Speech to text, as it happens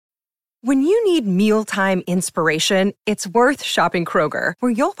When you need mealtime inspiration, it's worth shopping Kroger,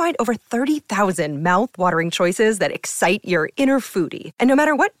 where you'll find over 30,000 mouth-watering choices that excite your inner foodie. And no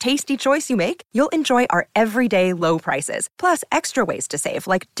matter what tasty choice you make, you'll enjoy our everyday low prices, plus extra ways to save,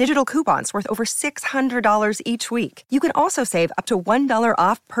 like digital coupons worth over $600 each week. You can also save up to $1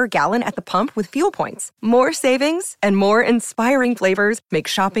 off per gallon at the pump with fuel points. More savings and more inspiring flavors make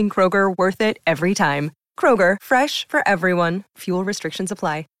shopping Kroger worth it every time. Kroger, fresh for everyone. Fuel restrictions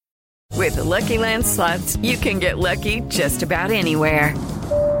apply. With the Lucky Land Slots, you can get lucky just about anywhere.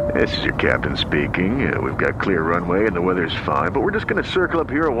 This is your captain speaking. We've got clear runway and the weather's fine, but we're just going to circle up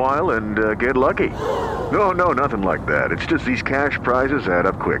here a while and get lucky. No, nothing like that. It's just these cash prizes add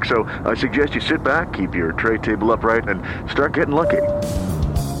up quick. So I suggest you sit back, keep your tray table upright, and start getting lucky.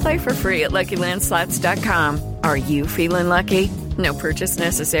 Play for free at LuckyLandSlots.com. Are you feeling lucky? No purchase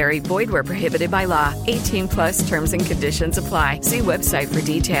necessary. Void where prohibited by law. 18 plus terms and conditions apply. See website for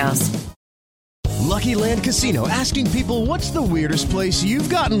details. Lucky Land Casino, asking people, what's the weirdest place you've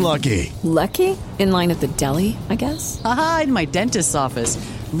gotten lucky? Lucky? In line at the deli, I guess? Aha, in my dentist's office.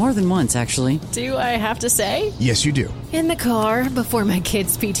 More than once, actually. Do I have to say? Yes, you do. In the car before my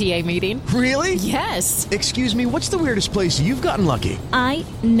kids' PTA meeting. Really? Yes. Excuse me, what's the weirdest place you've gotten lucky? I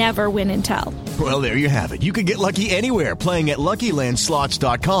never win and tell. Well, there you have it. You can get lucky anywhere, playing at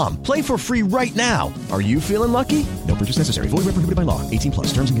LuckyLandSlots.com. Play for free right now. Are you feeling lucky? No purchase necessary. Void where prohibited by law. 18 plus.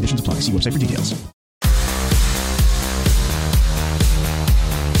 Terms and conditions apply. See website for details.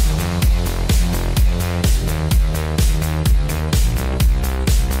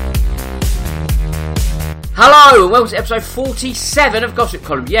 Hello and welcome to episode 47 of Gossip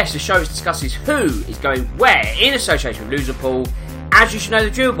Column. Yes, the show discusses who is going where in association with Loserpool. As you should know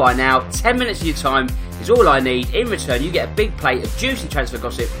the drill by now, 10 minutes of your time is all I need. In return, you get a big plate of juicy transfer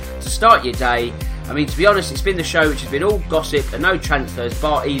gossip to start your day. I mean, to be honest, it's been the show which has been all gossip and no transfers,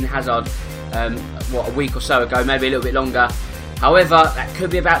 bar Eden Hazard, a week or so ago, maybe a little bit longer. However, that could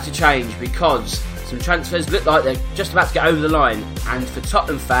be about to change because some transfers look like they're just about to get over the line. And for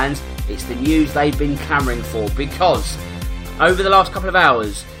Tottenham fans, it's the news they've been clamouring for, because over the last couple of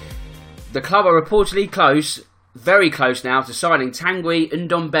hours, the club are reportedly close, very close now, to signing Tanguy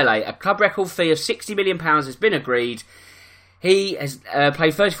Ndombele. A club record fee of £60 million has been agreed. He has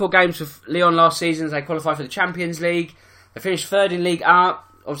played 34 games for Lyon last season as they qualified for the Champions League. They finished third in Ligue 1.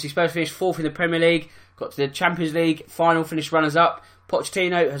 Obviously, Spurs finished fourth in the Premier League. Got to the Champions League final, finished runners-up.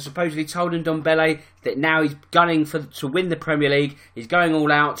 Pochettino has supposedly told Ndombele that now he's gunning to win the Premier League. He's going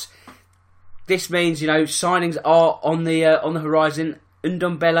all out. This means, signings are on the horizon.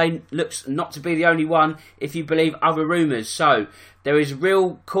 Ndombele looks not to be the only one, if you believe other rumours. So there is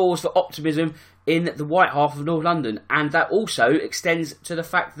real cause for optimism in the white half of North London, and that also extends to the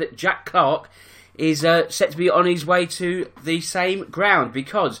fact that Jack Clarke is set to be on his way to the same ground,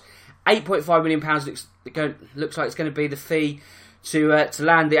 because £8.5 million looks like it's going to be the fee to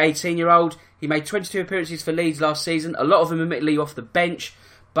land the 18-year-old. He made 22 appearances for Leeds last season, a lot of them admittedly off the bench.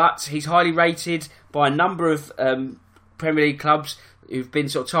 But he's highly rated by a number of Premier League clubs who've been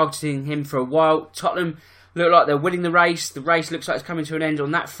sort of targeting him for a while. Tottenham look like they're winning the race. The race looks like it's coming to an end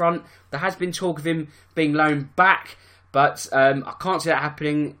on that front. There has been talk of him being loaned back, but I can't see that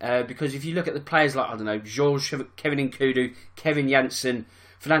happening because if you look at the players like, George, Kevin Nkudu, Kevin Janssen,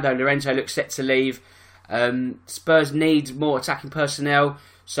 Fernando Llorente looks set to leave. Spurs need more attacking personnel.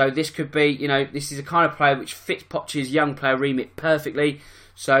 So this could be, this is a kind of player which fits Poch's young player remit perfectly.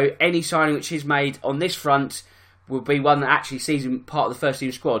 So any signing which is made on this front will be one that actually sees him part of the first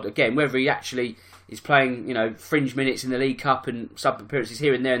team squad. Again, whether he actually is playing, fringe minutes in the League Cup and sub appearances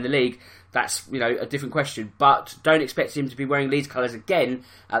here and there in the league, that's, a different question. But don't expect him to be wearing Leeds colours again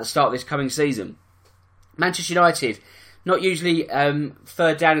at the start of this coming season. Manchester United, not usually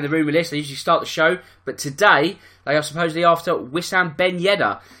third down in the rumour list. They usually start the show. But today, they are supposedly after Wissam Ben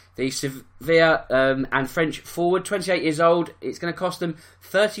Yedder, the Sevilla and French forward, 28 years old. It's going to cost them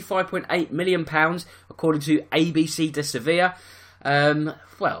 £35.8 million, according to ABC de Sevilla.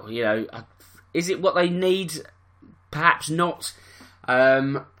 Is it what they need? Perhaps not.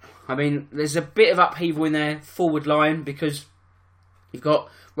 There's a bit of upheaval in their forward line because you've got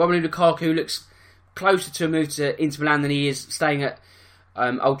Romelu Lukaku, who looks closer to a move to Inter Milan than he is staying at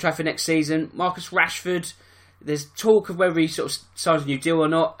Old Trafford next season. Marcus Rashford, there's talk of whether he sort of signs a new deal or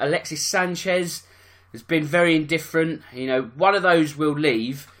not. Alexis Sanchez has been very indifferent. One of those will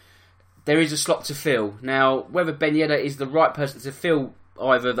leave. There is a slot to fill. Now, whether Ben Yedder is the right person to fill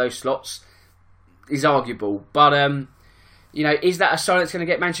either of those slots is arguable. But, is that a sign that's going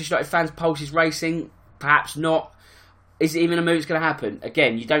to get Manchester United fans' pulses racing? Perhaps not. Is it even a move that's going to happen?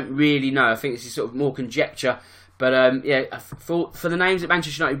 Again, you don't really know. I think this is sort of more conjecture. But for the names that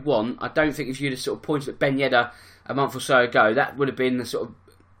Manchester United want, I don't think if you'd have sort of pointed at Ben Yedder a month or so ago, that would have been the sort of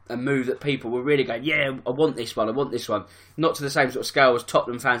a move that people were really going, yeah, I want this one. Not to the same sort of scale as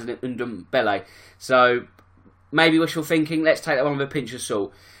Tottenham fans and Ndombele. So maybe wishful thinking. Let's take that one with a pinch of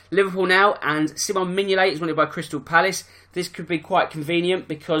salt. Liverpool now, and Simon Mignolet is wanted by Crystal Palace. This could be quite convenient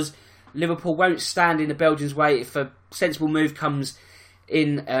because Liverpool won't stand in the Belgians' way if a sensible move comes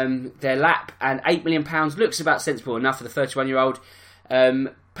in their lap, and £8 million looks about sensible enough for the 31-year-old.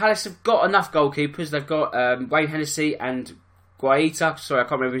 Palace have got enough goalkeepers. They've got Wayne Hennessy and Guaita. Sorry, I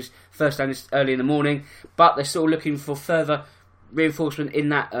can't remember his first name this early in the morning, but they're still looking for further reinforcement in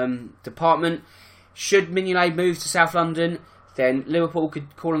that department. Should Mignolet move to South London, then Liverpool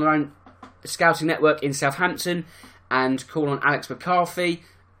could call on their own scouting network in Southampton and call on Alex McCarthy.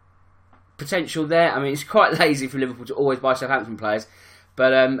 Potential there. I mean, it's quite lazy for Liverpool to always buy Southampton players.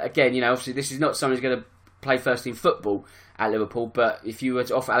 But again, obviously this is not someone who's going to play first team football at Liverpool. But if you were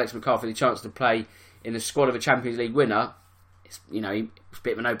to offer Alex McCarthy the chance to play in the squad of a Champions League winner, it's a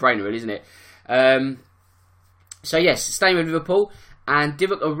bit of a no-brainer, really, isn't it? So yes, staying with Liverpool. And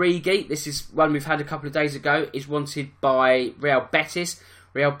Divock Origi, this is one we've had a couple of days ago, is wanted by Real Betis.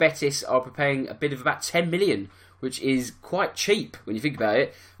 Real Betis are preparing a bid of about 10 million, which is quite cheap when you think about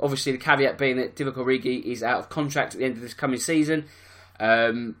it. Obviously, the caveat being that Divock Origi is out of contract at the end of this coming season.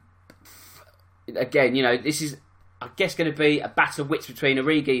 Again, this is, I guess, going to be a battle of wits between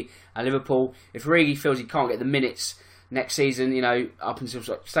Origi and Liverpool. If Origi feels he can't get the minutes next season, up until,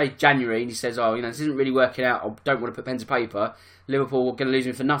 say, January, and he says, this isn't really working out, I don't want to put pen to paper, Liverpool are going to lose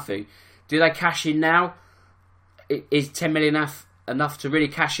him for nothing. Do they cash in now? Is 10 million enough to really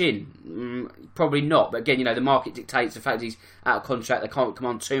cash in? Probably not, but again, the market dictates the fact that he's out of contract, they can't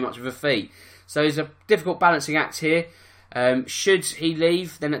command too much of a fee. So there's a difficult balancing act here. Should he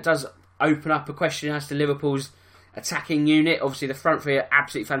leave, then it does open up a question as to Liverpool's attacking unit. Obviously, the front three are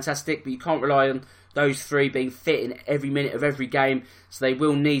absolutely fantastic, but you can't rely on those three being fit in every minute of every game, so they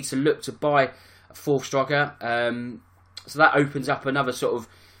will need to look to buy a fourth striker. So that opens up another sort of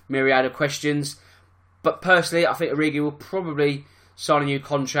myriad of questions. But personally, I think Origi will probably sign a new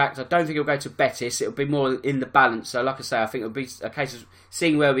contract. I don't think it'll go to Betis. It'll be more in the balance. So like I say, I think it'll be a case of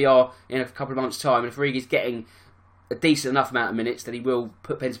seeing where we are in a couple of months' time. And if Origi's getting a decent enough amount of minutes, then he will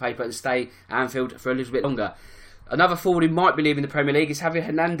put pen to paper and stay at Anfield for a little bit longer. Another forward who might be leaving the Premier League is Javier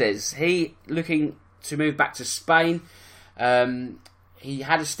Hernandez. He looking to move back to Spain. He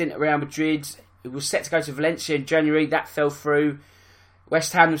had a stint at Real Madrid. He was set to go to Valencia in January. That fell through.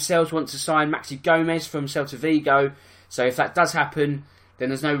 West Ham themselves want to sign Maxi Gomez from Celta Vigo. So if that does happen, then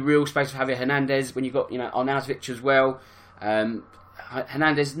there's no real space for Javier Hernandez when you've got Arnautovic as well.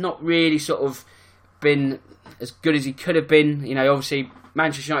 Hernandez not really sort of been as good as he could have been. Obviously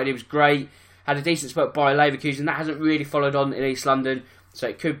Manchester United, he was great. Had a decent spot by Leverkusen. That hasn't really followed on in East London. So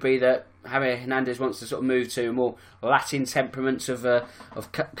it could be that Javier Hernandez wants to sort of move to more Latin temperaments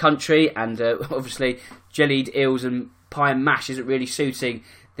of country, and obviously jellied eels and pie and mash isn't really suiting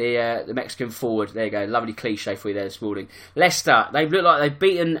the Mexican forward. There you go, lovely cliche for you there this morning. Leicester, they look like they've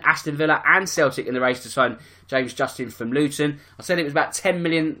beaten Aston Villa and Celtic in the race to sign James Justin from Luton. I said it was about 10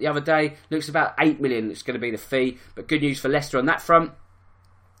 million the other day. Looks about 8 million it's going to be the fee, but good news for Leicester on that front.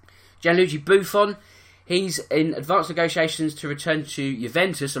 Gianluigi Buffon, he's in advanced negotiations to return to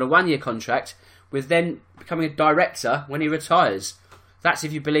Juventus on a one-year contract, with then becoming a director when he retires. That's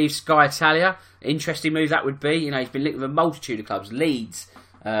if you believe Sky Italia. Interesting move that would be. He's been linked with a multitude of clubs. Leeds,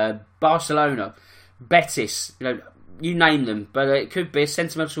 Barcelona, Betis, you name them. But it could be a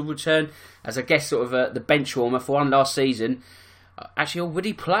sentimental return as, I guess, sort of the bench warmer for one last season. Actually, would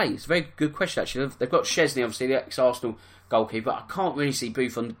he play? It's a very good question, actually. They've got Szczesny, obviously, the ex-Arsenal goalkeeper. I can't really see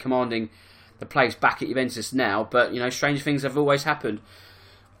Buffon commanding the place back at Juventus now, but strange things have always happened.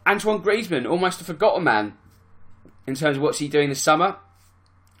 Antoine Griezmann, almost a forgotten man in terms of what's he doing this summer,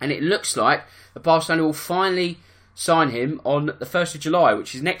 and it looks like the Barcelona will finally sign him on the 1st of July,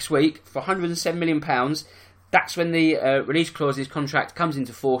 which is next week, for £107 million. That's when the release clause of his contract comes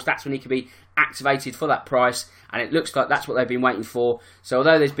into force. That's when he can be activated for that price, and it looks like that's what they've been waiting for. So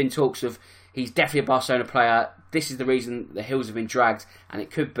although there's been talks of he's definitely a Barcelona player, this is the reason the Hills have been dragged, and it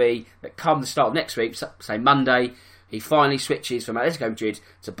could be that come the start of next week, say Monday, he finally switches from Atletico Madrid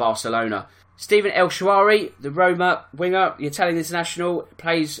to Barcelona. Stephen El Shaarawy, the Roma winger, the Italian international,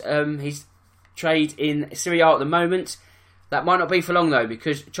 plays his trade in Serie A at the moment. That might not be for long though,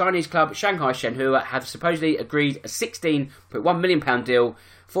 because Chinese club Shanghai Shenhua have supposedly agreed a £16.1 million deal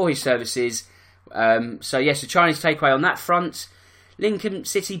for his services. So yes, a Chinese takeaway on that front. Lincoln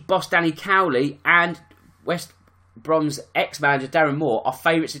City boss Danny Cowley and West Brom's ex-manager Darren Moore are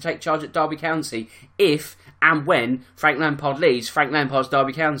favourites to take charge at Derby County if and when Frank Lampard leaves Frank Lampard's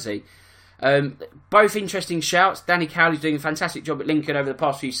Derby County. Both interesting shouts. Danny Cowley's doing a fantastic job at Lincoln over the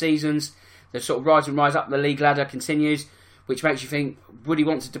past few seasons. The sort of rise and rise up the league ladder continues, which makes you think, would he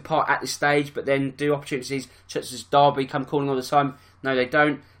want to depart at this stage, but then do opportunities such as Derby come calling all the time? No, they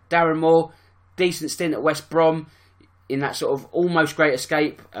don't. Darren Moore, decent stint at West Brom in that sort of almost great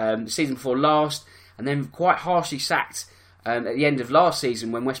escape the season before last, and then quite harshly sacked at the end of last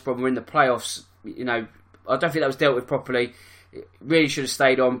season when West Brom were in the playoffs. You know, I don't think that was dealt with properly. It really should have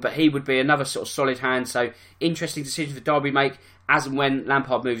stayed on, but he would be another sort of solid hand. So interesting decision for Derby make as and when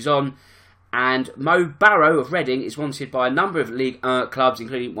Lampard moves on. And Mo Barrow of Reading is wanted by a number of Ligue 1 clubs,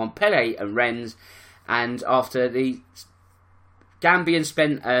 including Montpellier and Rennes. And after the Gambian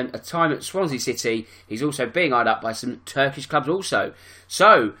spent a time at Swansea City, he's also being eyed up by some Turkish clubs also.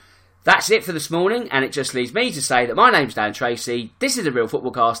 So that's it for this morning, and it just leaves me to say that my name's Dan Tracy. This is The Real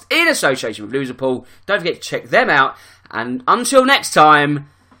Football Cast in association with Loserpool. Don't forget to check them out. And until next time,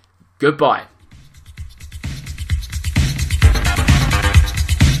 goodbye.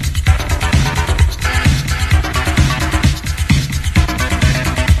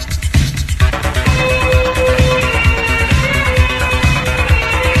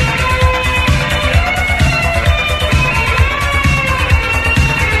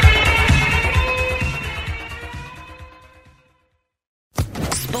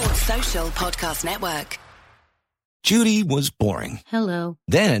 Podcast Network. Judy was boring. Hello.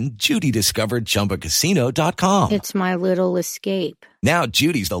 Then Judy discovered ChumbaCasino.com. It's my little escape. Now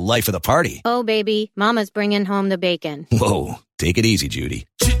Judy's the life of the party. Oh, baby, mama's bringing home the bacon. Whoa, take it easy, Judy.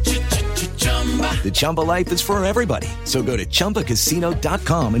 The Chumba life is for everybody. So go to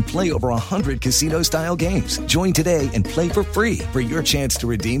ChumbaCasino.com and play over 100 casino-style games. Join today and play for free for your chance to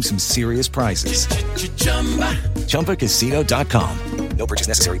redeem some serious prizes. ChumbaCasino.com. No purchase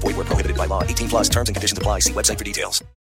necessary. Void where prohibited by law. 18+ terms and conditions apply. See website for details.